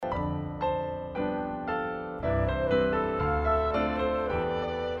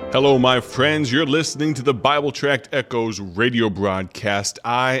Hello, my friends. You're listening to the Bible Tract Echoes radio broadcast.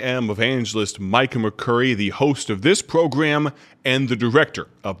 I am evangelist Micah McCurry, the host of this program and the director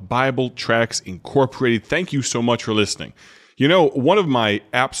of Bible Tracts Incorporated. Thank you so much for listening. You know, one of my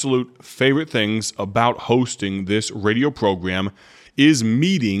absolute favorite things about hosting this radio program is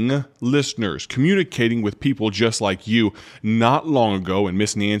meeting listeners, communicating with people just like you. Not long ago, and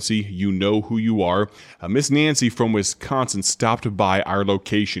Miss Nancy, you know who you are. Miss Nancy from Wisconsin stopped by our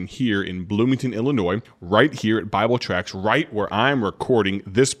location here in Bloomington, Illinois, right here at Bible Tracts, right where I'm recording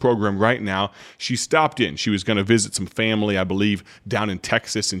this program right now. She stopped in. She was going to visit some family, I believe, down in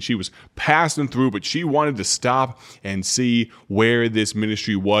Texas, and she was passing through, but she wanted to stop and see where this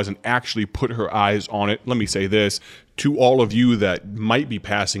ministry was and actually put her eyes on it. Let me say this. To all of you that might be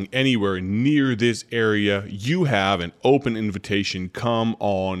passing anywhere near this area, you have an open invitation. Come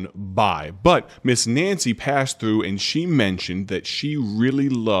on by. But Miss Nancy passed through and she mentioned that she really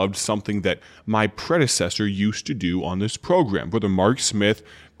loved something that my predecessor used to do on this program. Brother Mark Smith,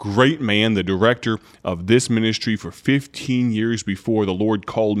 great man, the director of this ministry for 15 years before the Lord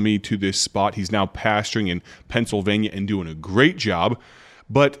called me to this spot. He's now pastoring in Pennsylvania and doing a great job.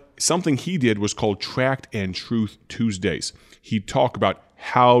 But something he did was called Tract and Truth Tuesdays. He'd talk about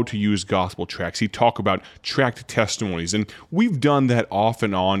how to use gospel tracts. He'd talk about tract testimonies. And we've done that off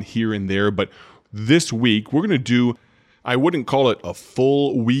and on here and there. But this week, we're going to do, I wouldn't call it a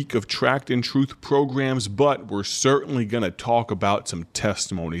full week of Tract and Truth programs, but we're certainly going to talk about some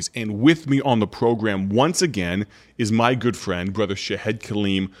testimonies. And with me on the program once again is my good friend, Brother Shahed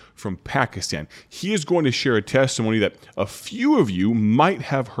Kaleem from Pakistan. He is going to share a testimony that a few of you might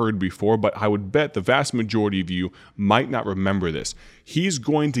have heard before, but I would bet the vast majority of you might not remember this. He's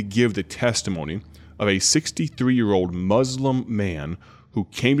going to give the testimony of a 63-year-old Muslim man who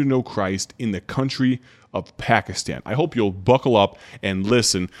came to know Christ in the country of Pakistan. I hope you'll buckle up and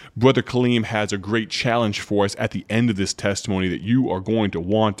listen. Brother Kaleem has a great challenge for us at the end of this testimony that you are going to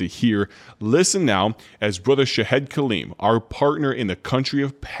want to hear. Listen now as Brother Shahed Kaleem, our partner in the country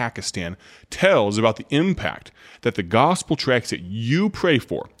of Pakistan, tells about the impact that the gospel tracts that you pray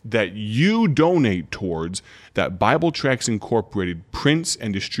for, that you donate towards, that Bible Tracts Incorporated prints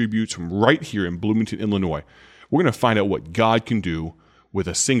and distributes from right here in Bloomington, Illinois. We're going to find out what God can do with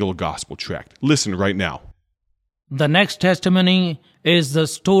a single gospel tract. Listen right now. The next testimony is the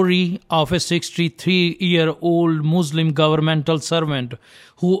story of a 63-year-old Muslim governmental servant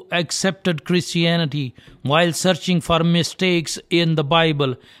who accepted Christianity while searching for mistakes in the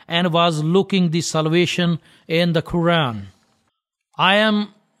Bible and was looking the salvation in the Quran. I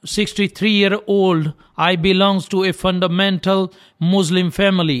am 63-year-old. I belong to a fundamental Muslim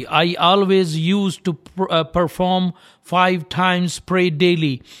family. I always used to perform 5 times pray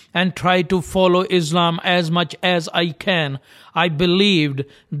daily and try to follow Islam as much as I can. I believed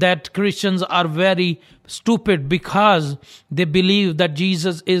that Christians are very stupid because they believe that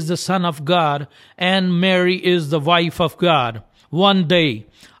Jesus is the Son of God and Mary is the wife of God. One day,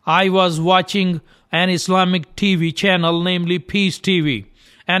 I was watching an Islamic TV channel, namely Peace TV.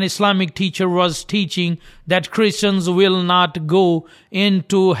 An Islamic teacher was teaching that Christians will not go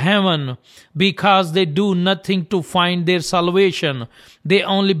into heaven because they do nothing to find their salvation. They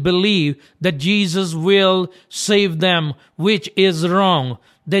only believe that Jesus will save them, which is wrong.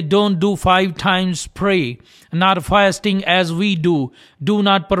 They don't do 5 times pray, not fasting as we do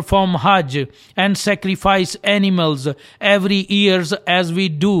not perform Hajj and sacrifice animals every year as we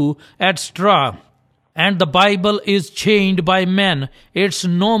do at Straw. And the Bible is changed by men. It's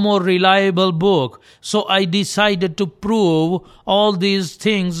no more reliable book. So I decided to prove all these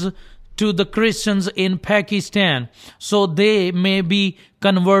things to the Christians in Pakistan so they may be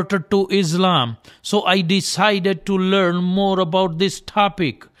converted to Islam. So I decided to learn more about this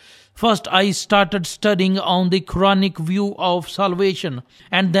topic. First, I started studying on the Quranic view of salvation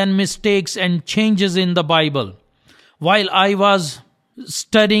and then mistakes and changes in the Bible. While I was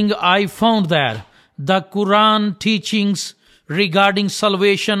studying, I found that the Quran teachings regarding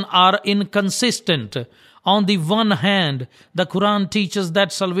salvation are inconsistent. On the one hand, the Quran teaches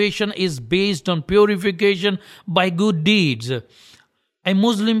that salvation is based on purification by good deeds. A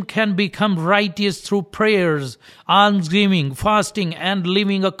Muslim can become righteous through prayers, almsgiving, fasting, and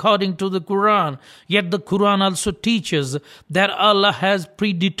living according to the Quran. Yet the Quran also teaches that Allah has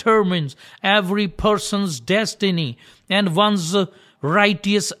predetermined every person's destiny and one's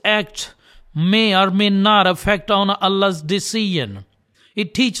righteous act may or may not affect on Allah's decision.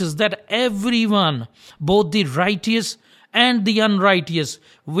 It teaches that everyone, both the righteous and the unrighteous,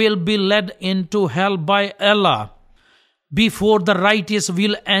 will be led into hell by Allah before the righteous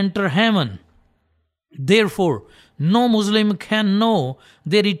will enter heaven. Therefore, no Muslim can know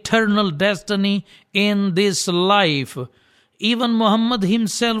their eternal destiny in this life. Even Muhammad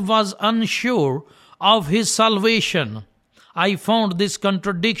himself was unsure of his salvation. I found this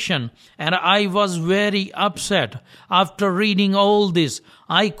contradiction and I was very upset. After reading all this,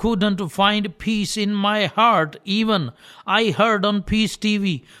 I couldn't find peace in my heart. Even I heard on Peace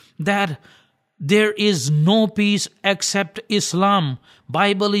TV that there is no peace except Islam.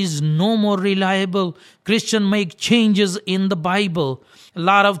 Bible is no more reliable. Christian make changes in the Bible. A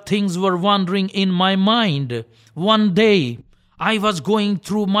lot of things were wandering in my mind. One day, I was going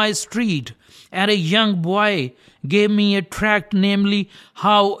through my street and a young boy gave me a tract, namely,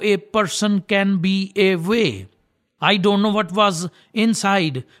 How a Person Can Be a Way. I don't know what was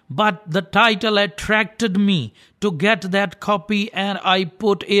inside, but the title attracted me to get that copy and I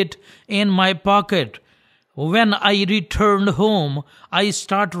put it in my pocket. When I returned home, I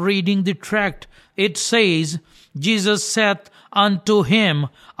start reading the tract. It says, Jesus saith unto him,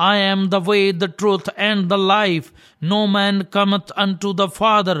 I am the way, the truth, and the life. No man cometh unto the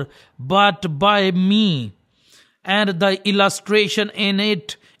Father but by me. And the illustration in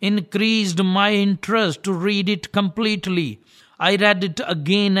it increased my interest to read it completely. I read it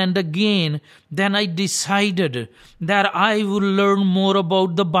again and again. Then I decided that I would learn more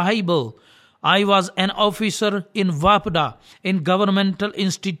about the Bible. I was an officer in WAPDA, in Governmental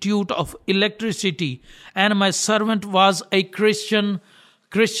Institute of Electricity, and my servant was a Christian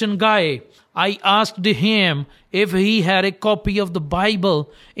guy. I asked him if he had a copy of the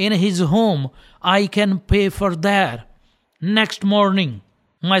Bible in his home. I can pay for that. Next morning,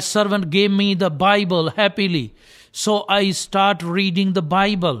 my servant gave me the Bible happily. So I start reading the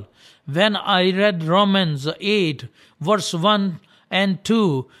Bible. When I read Romans 8, verse 1 and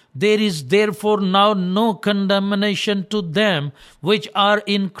 2, there is therefore now no condemnation to them which are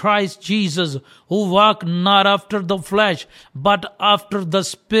in Christ Jesus, who walk not after the flesh, but after the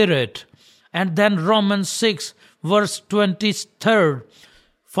Spirit. And then Romans 6, verse 23,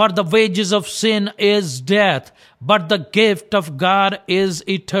 for the wages of sin is death, but the gift of God is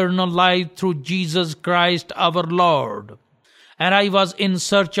eternal life through Jesus Christ our Lord. And I was in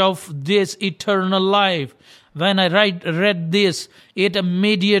search of this eternal life. When I read this, it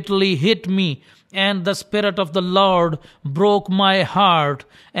immediately hit me, and the Spirit of the Lord broke my heart,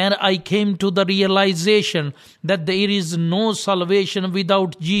 and I came to the realization that there is no salvation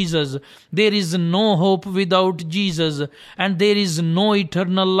without Jesus, there is no hope without Jesus, and there is no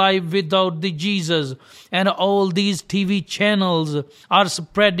eternal life without the Jesus. And all these TV channels are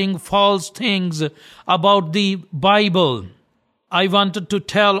spreading false things about the Bible. I wanted to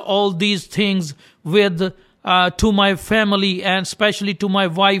tell all these things to my family and especially to my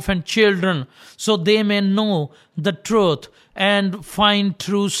wife and children, so they may know the truth and find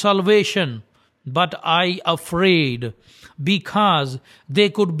true salvation. But I afraid, because they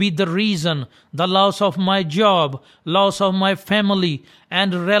could be the reason, the loss of my job, loss of my family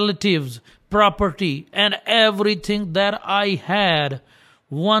and relatives, property and everything that I had.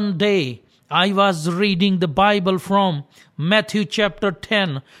 One day I was reading the Bible from Matthew chapter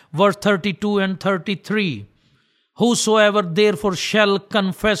 10, verse 32 and 33. Whosoever therefore shall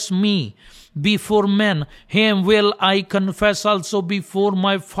confess me before men, him will I confess also before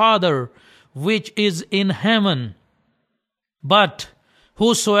my Father which is in heaven. But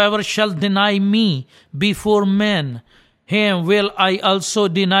whosoever shall deny me before men, him will I also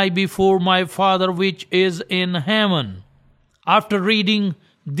deny before my Father which is in heaven. After reading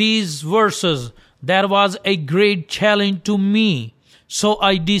these verses, there was a great challenge to me. So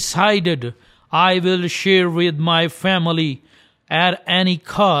I decided I will share with my family at any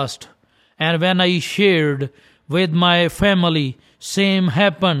cost. And when I shared with my family, same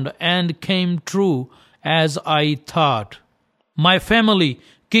happened and came true as I thought. My family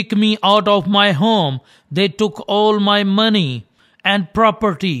kicked me out of my home. They took all my money and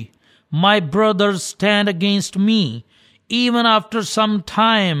property. My brothers stand against me. Even after some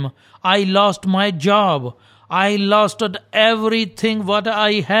time, I lost my job. I lost everything what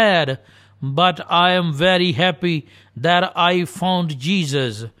I had. But I am very happy that I found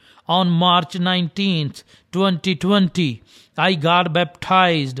Jesus. On March 19th, 2020, I got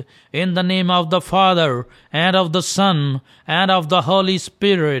baptized in the name of the Father and of the Son and of the Holy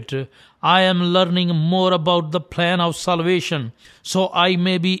Spirit. I am learning more about the plan of salvation, so I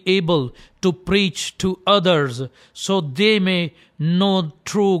may be able to preach to others, so they may know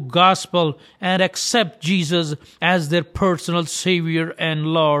true gospel and accept Jesus as their personal Savior and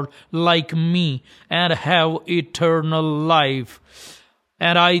Lord like me and have eternal life.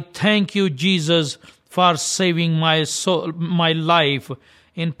 And I thank you, Jesus, for saving my soul, my life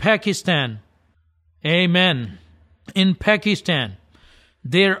in Pakistan. Amen. In Pakistan,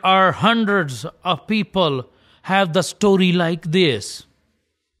 there are hundreds of people have the story like this.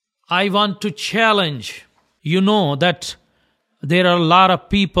 I want to challenge. You know that there are a lot of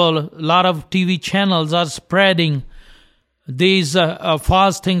people, a lot of TV channels are spreading these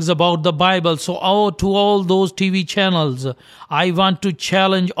false things about the Bible. So to all those TV channels, I want to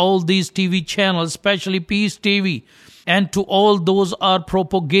challenge all these TV channels, especially Peace TV, and to all those are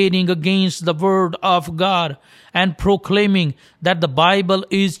propagating against the word of God and proclaiming that the Bible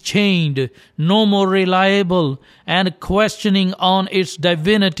is changed, no more reliable, and questioning on its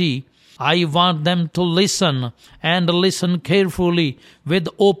divinity. I want them to listen and listen carefully with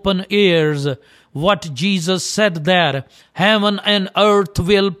open ears. What Jesus said there, heaven and earth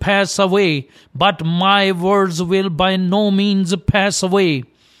will pass away, but my words will by no means pass away.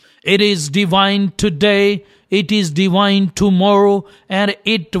 It is divine today, it is divine tomorrow, and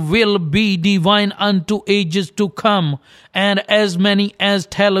it will be divine unto ages to come. And as many as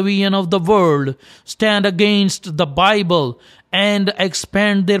television of the world stand against the Bible and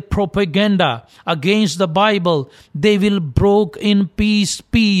expand their propaganda against the Bible, they will broke in peace,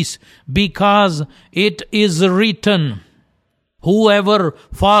 because it is written, whoever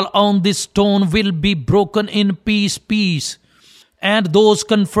fall on this stone will be broken in peace. And those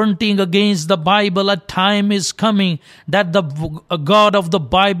confronting against the Bible, a time is coming that the God of the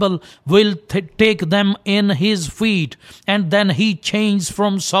Bible will take them in his feet. And then he changed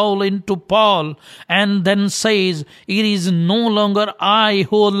from Saul into Paul, and then says, it is no longer I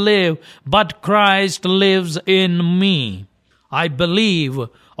who live, but Christ lives in me. I believe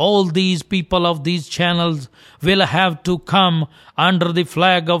all these people of these channels will have to come under the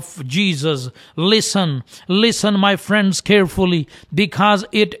flag of Jesus. Listen, my friends, carefully, because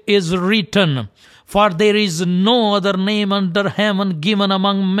it is written, for there is no other name under heaven given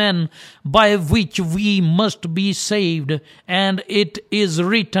among men by which we must be saved. And it is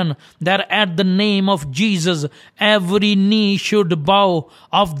written that at the name of Jesus, every knee should bow,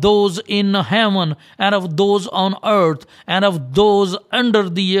 of those in heaven and of those on earth and of those under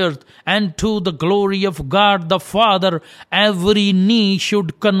the earth, and to the glory of God the Father, every knee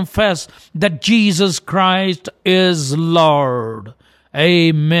should confess that Jesus Christ is Lord.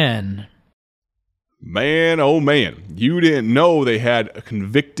 Amen. Man, oh man, you didn't know they had a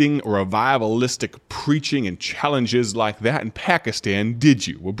convicting, revivalistic preaching and challenges like that in Pakistan, did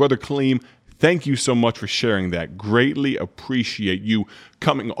you? Well, Brother Kaleem, thank you so much for sharing that. Greatly appreciate you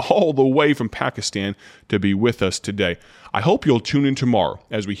coming all the way from Pakistan to be with us today. I hope you'll tune in tomorrow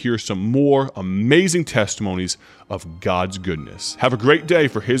as we hear some more amazing testimonies of God's goodness. Have a great day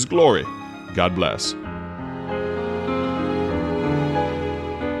for His glory. God bless.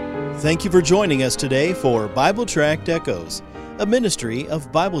 Thank you for joining us today for Bible Tract Echoes, a ministry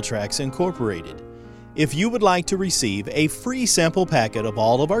of Bible Tracts Incorporated. If you would like to receive a free sample packet of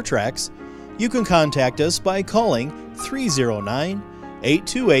all of our tracts, you can contact us by calling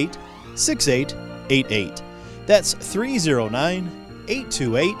 309-828-6888. That's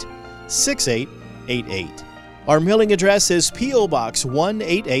 309-828-6888. Our mailing address is P.O. Box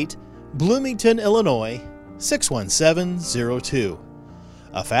 188, Bloomington, Illinois, 61702.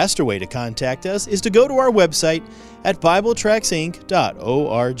 A faster way to contact us is to go to our website at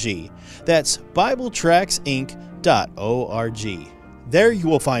BibleTractsInc.org. That's BibleTractsInc.org. There you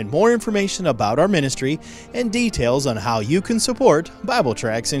will find more information about our ministry and details on how you can support Bible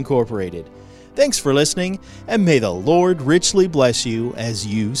Tracts Incorporated. Thanks for listening, and may the Lord richly bless you as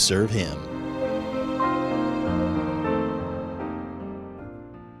you serve Him.